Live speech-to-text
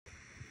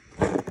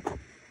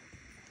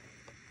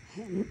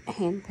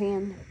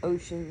Handpan,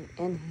 ocean,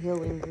 and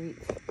healing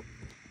grief.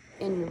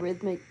 In the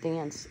rhythmic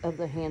dance of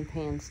the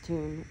handpan's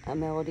tune, a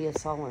melody of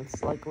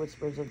solace like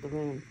whispers of the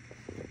moon.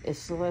 Its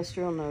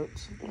celestial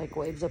notes, like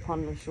waves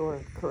upon the shore,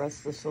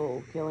 caress the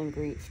soul, healing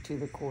grief to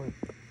the core.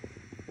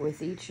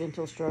 With each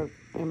gentle stroke,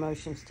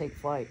 emotions take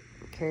flight,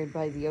 carried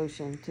by the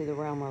ocean to the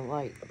realm of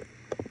light.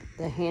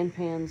 The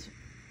handpan's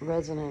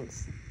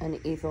resonance an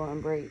ethereal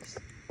embrace,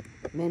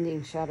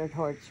 mending shattered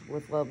hearts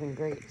with love and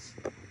grace.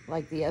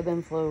 Like the ebb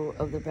and flow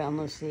of the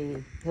boundless sea,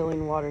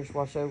 healing waters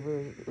wash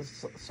over the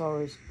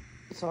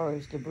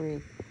sorrow's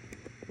debris.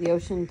 The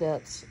ocean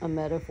depths, a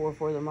metaphor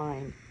for the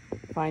mind,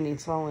 finding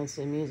solace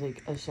in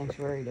music, a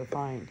sanctuary to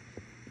find.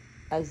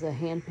 As the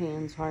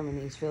handpan's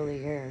harmonies fill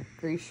the air,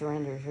 grief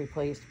surrenders,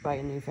 replaced by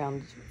a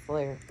newfound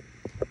flair.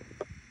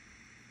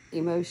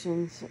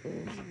 Emotions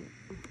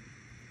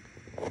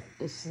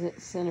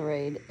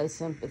incinerate a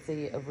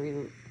sympathy of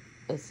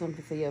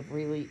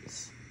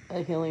release,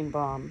 a healing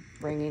balm,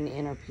 bringing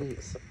inner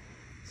peace.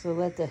 So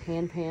let the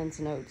handpan's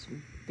notes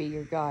be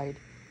your guide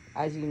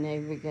as you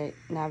navigate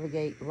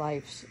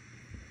life's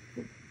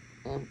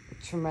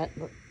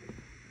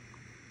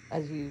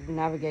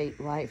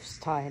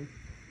tide.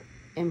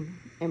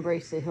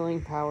 Embrace the healing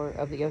power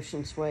of the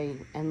ocean sway,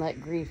 and let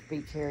grief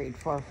be carried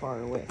far, far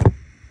away.